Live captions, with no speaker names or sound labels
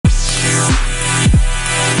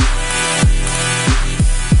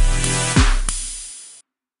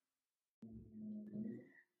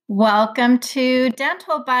Welcome to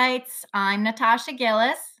Dental Bites. I'm Natasha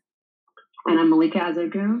Gillis. And I'm Malika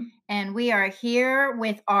Azogu. And we are here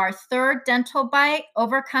with our third Dental Bite,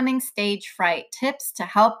 Overcoming Stage Fright, Tips to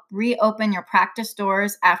Help Reopen Your Practice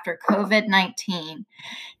Doors After COVID-19.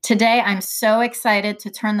 Today, I'm so excited to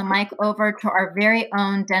turn the mic over to our very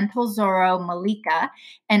own Dental Zorro, Malika,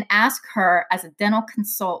 and ask her as a dental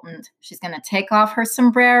consultant, she's going to take off her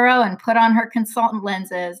sombrero and put on her consultant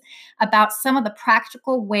lenses, about some of the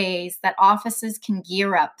practical ways that offices can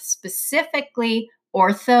gear up, specifically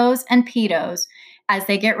orthos and pedos, as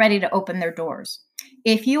they get ready to open their doors.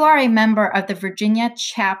 If you are a member of the Virginia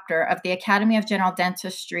chapter of the Academy of General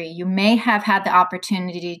Dentistry, you may have had the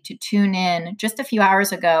opportunity to tune in just a few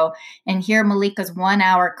hours ago and hear Malika's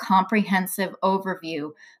 1-hour comprehensive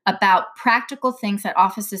overview about practical things that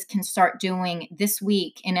offices can start doing this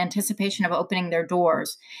week in anticipation of opening their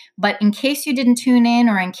doors. But in case you didn't tune in,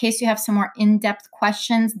 or in case you have some more in-depth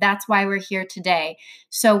questions, that's why we're here today.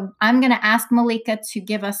 So I'm going to ask Malika to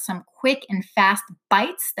give us some quick and fast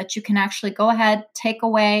bites that you can actually go ahead, take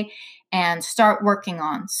away, and start working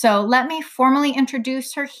on. So let me formally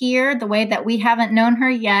introduce her here the way that we haven't known her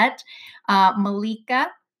yet. Malika,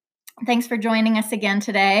 thanks for joining us again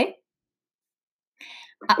today.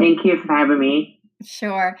 Thank you for having me.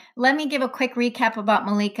 Sure. Let me give a quick recap about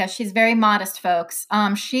Malika. She's very modest, folks.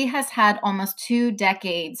 She has had almost 2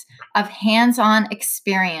 decades of hands-on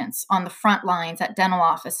experience on the front lines at dental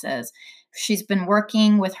offices. She's been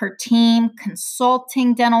working with her team,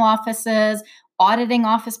 consulting dental offices, auditing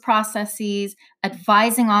office processes,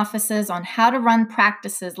 advising offices on how to run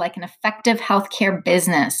practices like an effective healthcare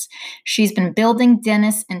business. She's been building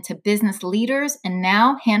dentists into business leaders and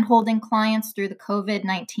now hand-holding clients through the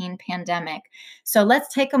COVID-19 pandemic. So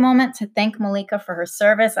let's take a moment to thank Malika for her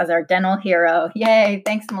service as our dental hero. Yay.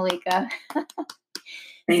 Thanks, Malika.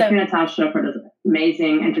 Thank you, Natasha, for this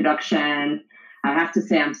amazing introduction. I have to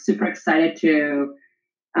say, I'm super excited to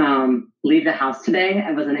leave the house today.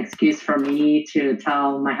 It was an excuse for me to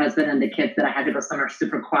tell my husband and the kids that I had to go somewhere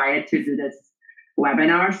super quiet to do this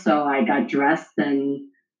webinar. So I got dressed, and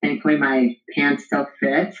thankfully my pants still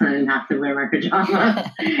fit, so I didn't have to wear my pajamas.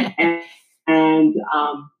 and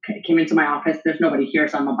came into my office. There's nobody here,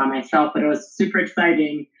 so I'm all by myself, but it was super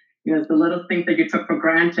exciting. You know, the little things that you took for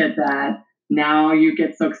granted that now you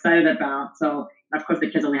get so excited about. So, of course,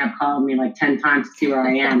 the kids only have called me like 10 times to see where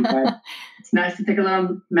I am, but it's nice to take a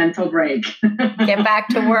little mental break. Get back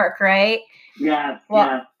to work, right? Yes. Well,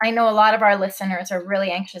 yes. I know a lot of our listeners are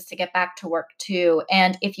really anxious to get back to work too.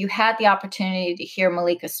 And if you had the opportunity to hear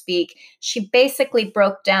Malika speak, she basically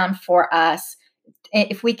broke down for us,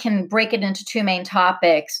 if we can break it into 2 main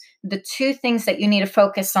topics, the 2 things that you need to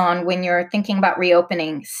focus on when you're thinking about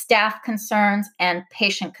reopening: staff concerns and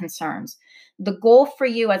patient concerns. The goal for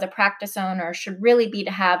you as a practice owner should really be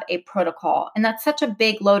to have a protocol. And that's such a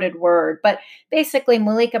big loaded word, but basically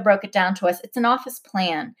Malika broke it down to us. It's an office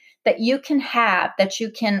plan that you can have, that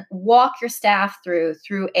you can walk your staff through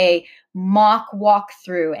a mock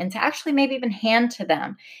walkthrough, and to actually maybe even hand to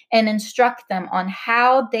them and instruct them on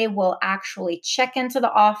how they will actually check into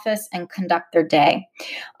the office and conduct their day.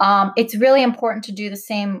 It's really important to do the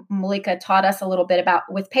same. Malika taught us a little bit about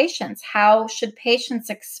with patients. How should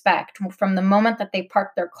patients expect from the moment that they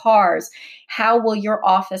park their cars? How will your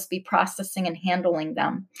office be processing and handling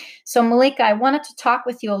them? So Malika, I wanted to talk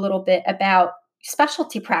with you a little bit about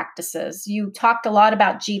specialty practices. You talked a lot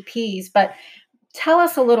about GPs, but tell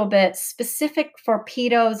us a little bit specific for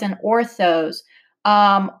pedos and orthos.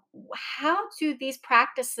 How do these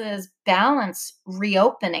practices balance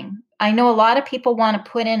reopening? I know a lot of people want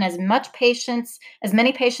to put in as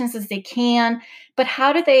many patients as they can, but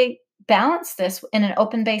how do they balance this in an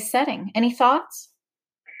open-based setting? Any thoughts?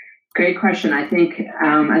 Great question. I think,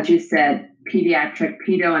 as you said, pediatric,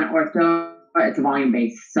 pedo, and ortho, it's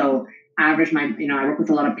volume-based. So average, I work with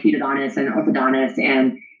a lot of pedodontists and orthodontists,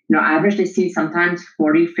 and average they see sometimes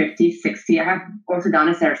 40, 50, 60. I have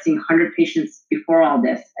orthodontists that are seeing 100 patients before all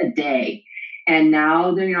this a day. And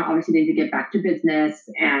now they're, obviously they need to get back to business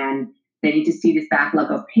and they need to see this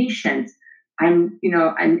backlog of patients. I'm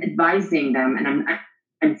advising them, and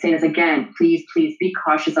I'm saying this again, please be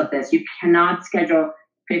cautious of this. You cannot schedule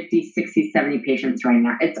 50, 60, 70 patients right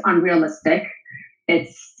now. It's unrealistic.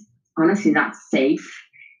 It's honestly not safe.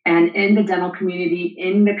 And in the dental community,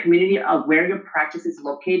 in the community of where your practice is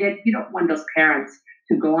located, you don't want those parents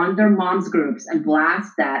to go on their moms groups and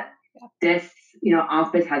blast that this,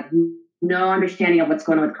 office has no understanding of what's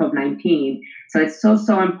going on with COVID-19. So it's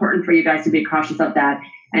so important for you guys to be cautious of that.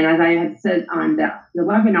 And as I had said on the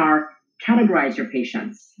webinar, categorize your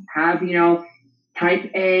patients. Have,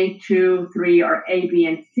 type A, 2, 3, or A, B,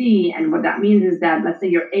 and C. And what that means is that, let's say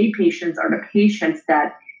your A patients are the patients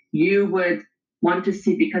that you would want to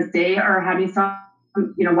see because they are having some,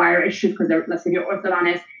 wire issues because they're, let's say your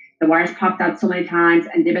orthodontist, the wires popped out so many times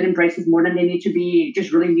and they've been in braces more than they need to be,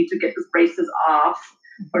 just really need to get those braces off,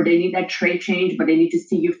 or they need that tray change, but they need to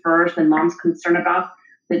see you first. And mom's concerned about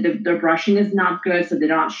that their brushing is not good, so they're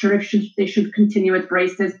not sure if they should continue with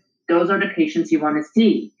braces. Those are the patients you want to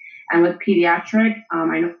see. And with pediatric,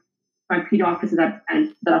 I know my ped offices that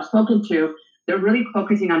I've spoken to, they're really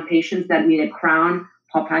focusing on patients that need a crown,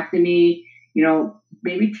 pulpectomy,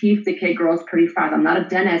 maybe teeth decay grows pretty fast. I'm not a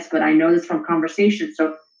dentist, but I know this from conversations.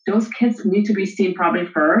 So those kids need to be seen probably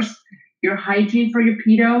first. Your hygiene for your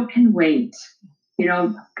pedo can wait.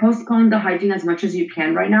 Postpone the hygiene as much as you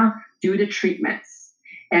can right now. Do the treatments.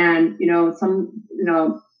 And, some,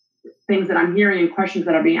 things that I'm hearing and questions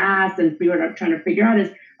that are being asked and people are trying to figure out is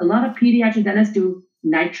a lot of pediatric dentists do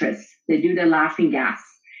nitrous. They do the laughing gas.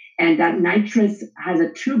 And that nitrous has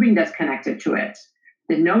a tubing that's connected to it.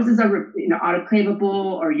 The noses are, autoclavable,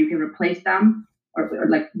 or you can replace them or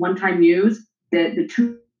like one-time use. The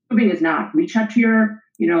tubing is not. Reach out to your,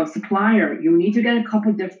 supplier. You need to get a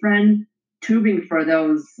couple different tubing for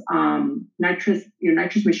those nitrous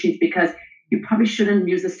machines, because you probably shouldn't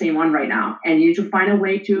use the same one right now. And you need to find a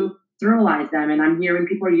way to sterilize them. And I'm hearing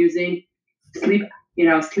people are using sleep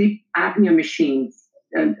apnea machines,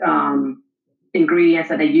 ingredients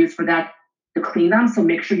that they use for that to clean them. So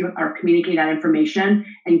make sure you are communicating that information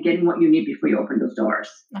and getting what you need before you open those doors.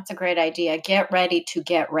 That's a great idea. Get ready to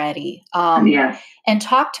get ready. Yes. And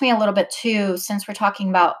talk to me a little bit too, since we're talking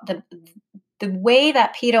about the way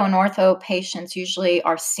that pedo and ortho patients usually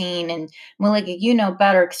are seen, and Malika,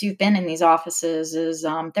 better because you've been in these offices, is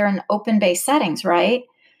they're in open-based settings, right?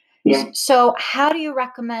 Yeah. So how do you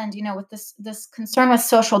recommend, with this concern with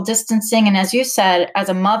social distancing? And as you said, as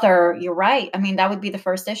a mother, you're right. I mean, that would be the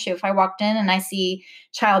first issue. If I walked in and I see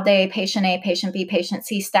child A, patient B, patient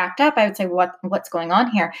C stacked up, I would say, what's going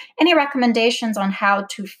on here? Any recommendations on how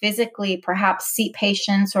to physically perhaps seat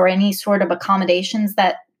patients, or any sort of accommodations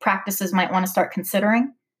that practices might want to start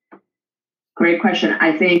considering? Great question.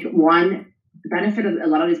 I think one benefit of a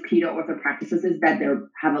lot of these pedo ortho practices is that they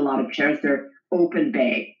have a lot of chairs. They're open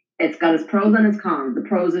bay. It's got its pros and its cons. The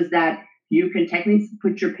pros is that you can technically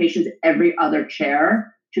put your patients every other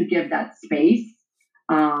chair to give that space.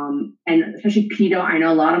 And especially pedo, I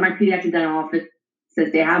know a lot of my pediatric dental office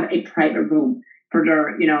says they have a private room for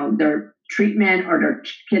their treatment, or their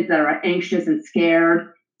kids that are anxious and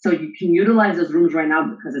scared. So you can utilize those rooms right now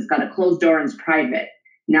because it's got a closed door and it's private.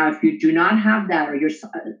 Now, if you do not have that, or your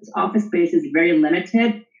office space is very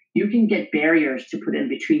limited, you can get barriers to put in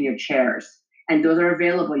between your chairs. And those are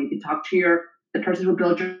available. You can talk to the person who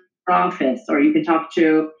built your office, or you can talk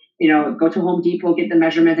to, go to Home Depot, get the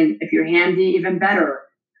measurements, and if you're handy, even better.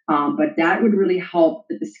 But that would really help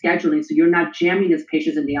with the scheduling, so you're not jamming these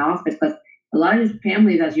patients in the office. Because a lot of these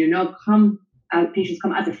families, as you know, patients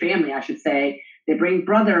come as a family, I should say. They bring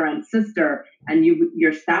brother and sister, and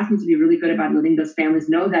your staff needs to be really good about letting those families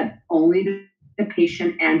know that only the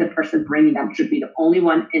patient and the person bringing them should be the only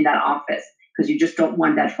one in that office, because you just don't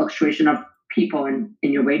want that fluctuation of people in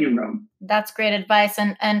your waiting room. That's great advice.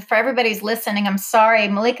 And for everybody's listening, I'm sorry,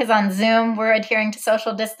 Malika's on Zoom. We're adhering to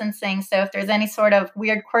social distancing. So if there's any sort of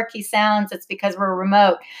weird, quirky sounds, it's because we're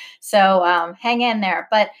remote. So hang in there.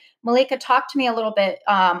 But Malika, talk to me a little bit.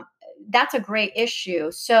 That's a great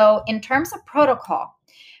issue. So in terms of protocol,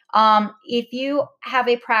 if you have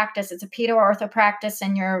a practice, it's a pedo or ortho practice,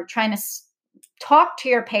 and you're trying to talk to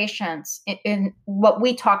your patients in what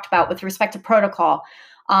we talked about with respect to protocol,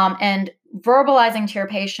 and verbalizing to your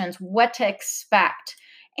patients what to expect,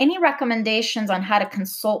 any recommendations on how to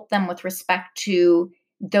consult them with respect to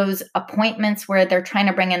those appointments where they're trying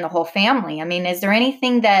to bring in the whole family? I mean, is there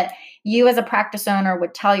anything that you as a practice owner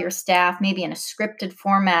would tell your staff, maybe in a scripted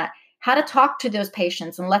format, how to talk to those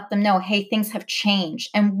patients and let them know, hey, things have changed?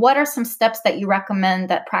 And what are some steps that you recommend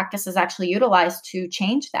that practices actually utilize to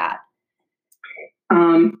change that?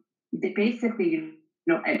 Basically,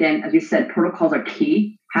 again, as you said, protocols are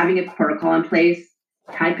key. Having a protocol in place,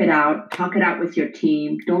 type it out, talk it out with your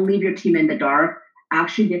team. Don't leave your team in the dark.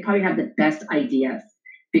 Actually, they probably have the best ideas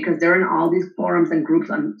because they're in all these forums and groups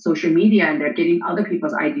on social media, and they're getting other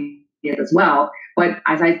people's ideas as well. But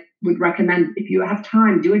as I would recommend, if you have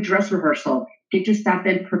time, do a dress rehearsal. Get your staff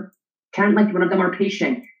in, pretend like one of them are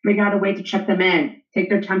patient. Figure out a way to check them in, take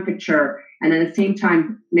their temperature, and at the same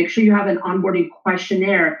time, make sure you have an onboarding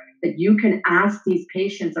questionnaire that you can ask these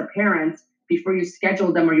patients or parents before you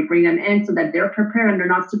schedule them or you bring them in, so that they're prepared and they're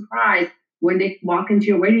not surprised when they walk into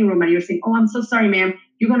your waiting room and you're saying, oh, I'm so sorry, ma'am,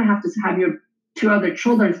 you're going to have your two other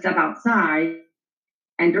children step outside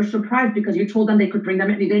and they're surprised because you told them they could bring them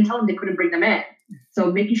in. You didn't tell them they couldn't bring them in.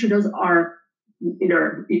 So making sure those are,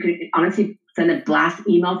 you could honestly send a blast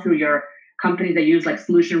email through your company that use like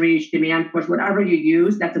Solution Reach, Demand Force, whatever you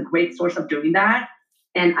use. That's a great source of doing that.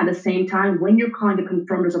 And at the same time, when you're calling to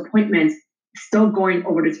confirm those appointments, still going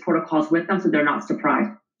over these protocols with them so they're not surprised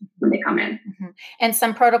when they come in. Mm-hmm. And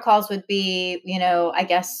some protocols would be, I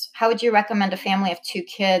guess, how would you recommend a family of 2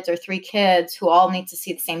 kids or 3 kids who all need to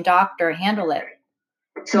see the same doctor handle it?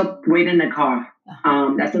 So wait in the car.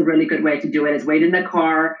 That's a really good way to do it, is wait in the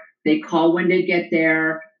car. They call when they get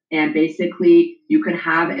there. And basically you could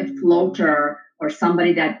have a floater or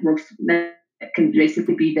somebody that works, that can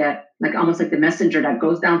basically be almost like the messenger that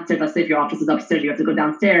goes downstairs. Let's say if your office is upstairs, you have to go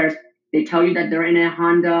downstairs. They tell you that they're in a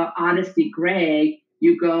Honda Odyssey gray.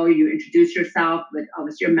 You go, you introduce yourself with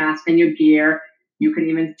obviously your mask and your gear. You can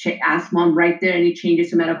even ask mom right there any changes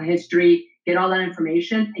to medical history, get all that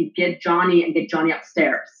information and get Johnny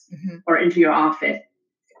upstairs or into your office.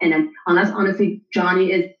 And then unless honestly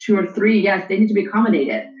Johnny is 2 or 3, yes, they need to be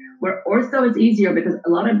accommodated. Where ortho is easier because a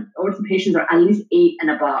lot of ortho patients are at least 8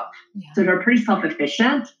 and above. Yeah. So they're pretty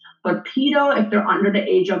self-efficient. But pedo, if they're under the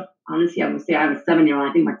age of, honestly, I would say I have a 7-year-old.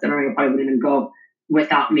 I think my 7-year-old probably wouldn't even go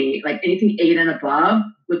without me. Like anything 8 and above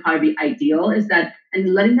would probably be ideal, is that,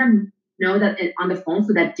 and letting them know that on the phone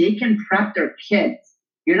so that they can prep their kids.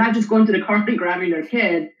 You're not just going to the car and grabbing their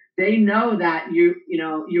kid. They know that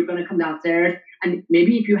you're going to come downstairs. And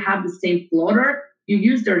maybe if you have the same floater, you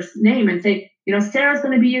use their name and say, Sarah's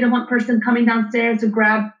going to be the one person coming downstairs to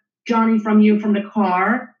grab Johnny from you from the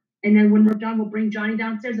car. And then when we're done, we'll bring Johnny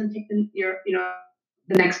downstairs and take the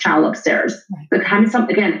next child upstairs. Right. But having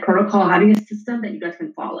protocol, having a system that you guys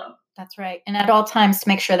can follow. That's right. And at all times to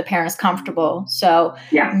make sure the parent is comfortable. So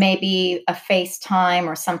maybe a FaceTime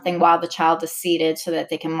or something while the child is seated so that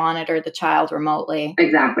they can monitor the child remotely.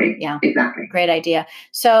 Exactly. Yeah. Exactly. Great idea.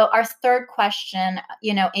 So our third question,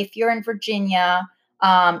 if you're in Virginia,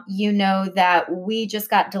 that we just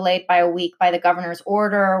got delayed by a week by the governor's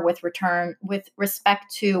order with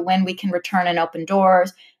respect to when we can return and open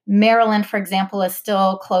doors. Maryland, for example, is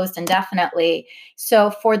still closed indefinitely. So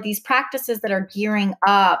for these practices that are gearing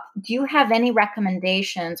up, do you have any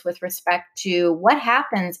recommendations with respect to what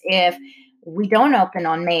happens if we don't open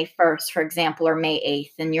on May 1st, for example, or May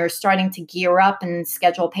 8th, and you're starting to gear up and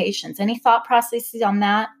schedule patients? Any thought processes on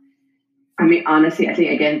that? I mean, honestly, I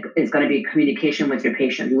think, again, it's going to be communication with your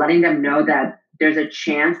patient, letting them know that there's a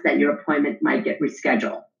chance that your appointment might get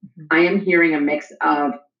rescheduled. Mm-hmm. I am hearing a mix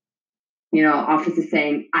of, offices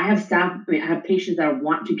saying, I have patients that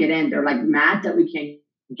want to get in. They're like mad that we can't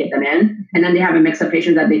get them in. And then they have a mix of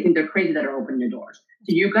patients that they think they're crazy that are opening the doors.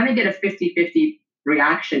 So you're going to get a 50-50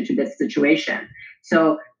 reaction to this situation.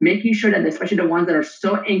 So making sure that, especially the ones that are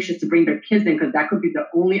so anxious to bring their kids in, because that could be the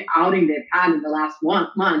only outing they've had in the last 1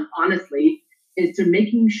 month, honestly, is to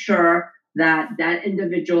making sure that that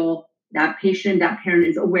individual, that patient, that parent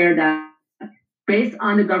is aware that based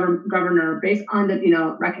on the governor, based on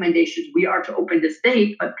the recommendations, we are to open the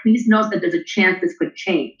state, but please note that there's a chance this could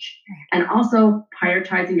change. And also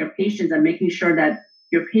prioritizing your patients and making sure that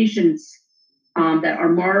your patients that are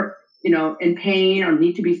more in pain or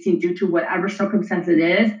need to be seen due to whatever circumstance it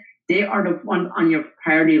is, they are the ones on your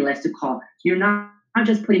priority list to call. You're not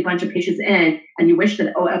just putting a bunch of patients in and you wish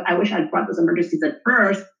that, I wish I'd brought those emergencies at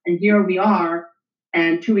first, and here we are,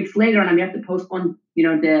 and 2 weeks later, and we have to postpone,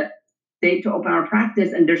 the date to open our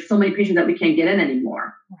practice, and there's so many patients that we can't get in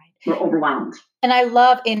anymore. Right. We're overwhelmed. And I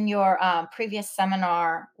love in your previous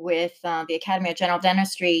seminar with the Academy of General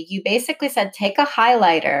Dentistry, you basically said take a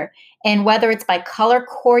highlighter, and whether it's by color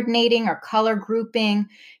coordinating or color grouping,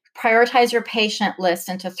 prioritize your patient list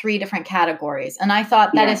into 3 different categories. And I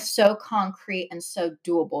thought that is so concrete and so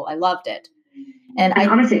doable. I loved it. And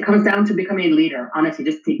honestly, it comes down to becoming a leader. Honestly,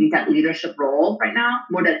 just taking that leadership role right now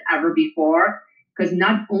more than ever before. Because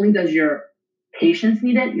not only does your patients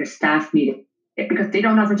need it, your staff need it, because they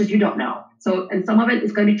don't know as much as you don't know. So, and some of it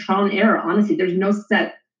is going to be trial and error. Honestly, there's no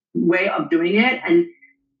set way of doing it. And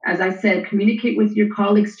as I said, communicate with your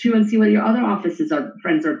colleagues too and see what your other offices or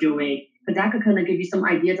friends are doing. But that could kind of give you some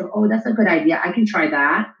ideas of, oh, that's a good idea. I can try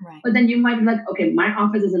that. Right. But then you might be like, okay, my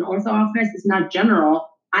office is an ortho office. It's not general.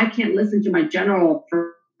 I can't listen to my general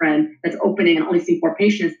friend that's opening and only see 4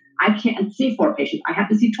 patients. I can't see 4 patients. I have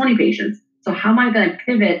to see 20 patients. So how am I going to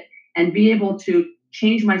pivot and be able to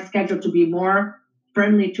change my schedule to be more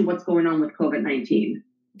friendly to what's going on with COVID-19?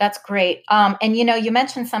 That's great. And, you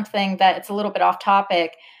mentioned something that it's a little bit off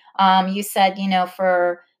topic. You said,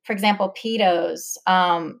 for example, pedos,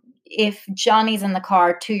 if Johnny's in the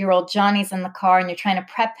car, 2-year-old Johnny's in the car, and you're trying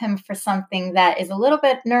to prep him for something that is a little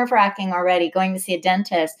bit nerve-wracking already, going to see a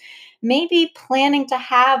dentist, maybe planning to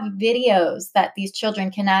have videos that these children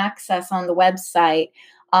can access on the website,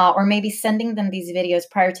 or maybe sending them these videos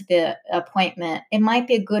prior to the appointment. It might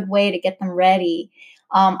be a good way to get them ready.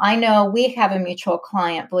 I know we have a mutual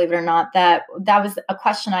client, believe it or not, that was a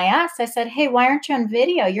question I asked. I said, "Hey, why aren't you on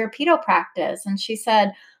video? You're a pedo practice." And she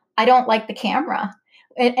said, "I don't like the camera."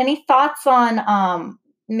 Any thoughts on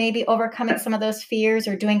maybe overcoming some of those fears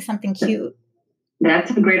or doing something cute?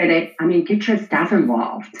 That's a great idea. I mean, get your staff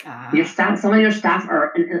involved. Your staff, some of your staff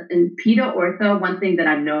are in pedo ortho. One thing that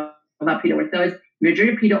I know about pedo ortho is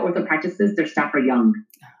majority of pedo ortho practices, their staff are young.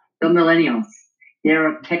 They're millennials.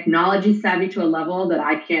 They're technology savvy to a level that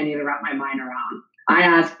I can't even wrap my mind around. I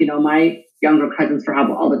ask, my younger cousins for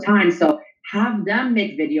help all the time. So have them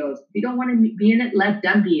make videos. If you don't want to be in it, let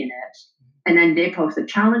them be in it. And then they post it.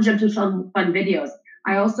 Challenge them to some fun videos.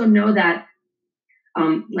 I also know that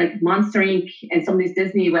like Monster Inc. and some of these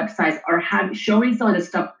Disney websites are showing some of this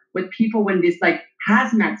stuff with people in these like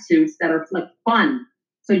hazmat suits that are like fun.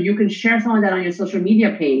 So you can share some of that on your social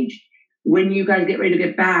media page. When you guys get ready to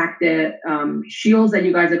get back, the shields that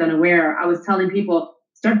you guys are going to wear, I was telling people,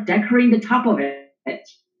 start decorating the top of it.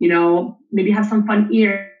 Maybe have some fun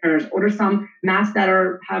ears, order some masks that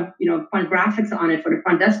have fun graphics on it for the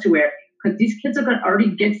front desk to wear. Because these kids are going to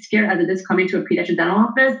already get scared as it is coming to a pediatric dental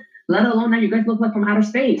office, let alone now you guys look like from outer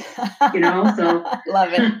space, so.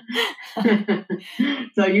 Love it.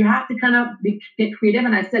 So you have to kind of get creative.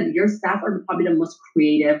 And I said, your staff are probably the most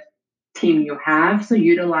creative team you have. So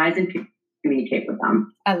utilize and communicate with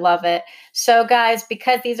them. I love it. So guys,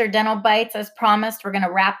 because these are dental bites, as promised, we're going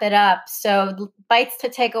to wrap it up. So bites to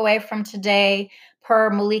take away from today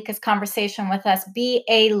per Malika's conversation with us: be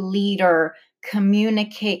a leader.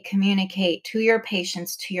 Communicate to your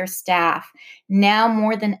patients, to your staff. Now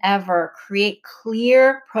more than ever, create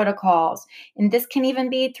clear protocols. And this can even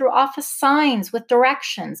be through office signs with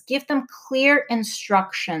directions. Give them clear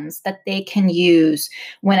instructions that they can use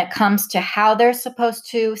when it comes to how they're supposed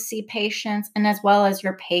to see patients, and as well as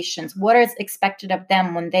your patients. What is expected of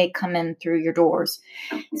them when they come in through your doors?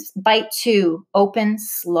 Bite 2, open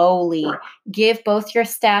slowly. Give both your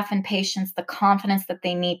staff and patients the confidence that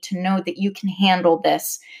they need to know that you can handle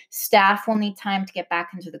this. Staff will need time to get back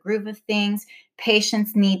into the groove of things.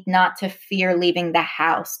 Patients need not to fear leaving the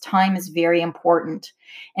house. Time is very important.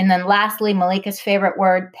 And then lastly, Malika's favorite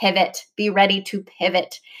word, pivot. Be ready to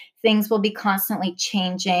pivot. Things will be constantly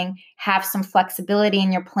changing. Have some flexibility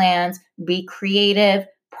in your plans. Be creative.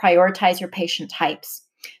 Prioritize your patient types.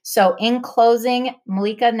 So in closing,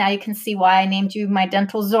 Malika, now you can see why I named you my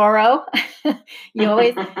dental Zorro. You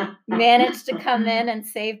always manage to come in and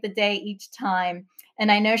save the day each time. And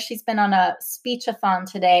I know she's been on a speech-a-thon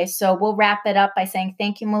today, so we'll wrap it up by saying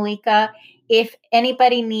thank you, Malika. If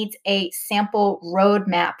anybody needs a sample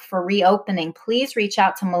roadmap for reopening, please reach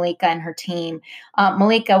out to Malika and her team.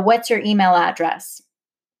 Malika, what's your email address?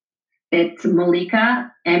 It's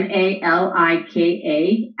Malika,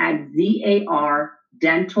 Malika, @ZAR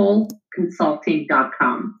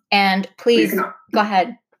dentalconsulting.com. And please go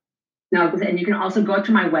ahead. No, and you can also go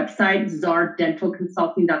to my website,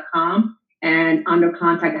 zardentalconsulting.com, and under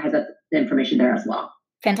contact, it has the information there as well.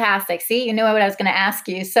 Fantastic. See, you knew what I was going to ask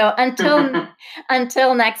you. So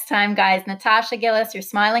until next time, guys, Natasha Gillis, your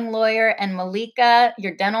smiling lawyer, and Malika,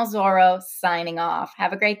 your dental Zorro, signing off.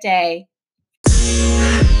 Have a great day.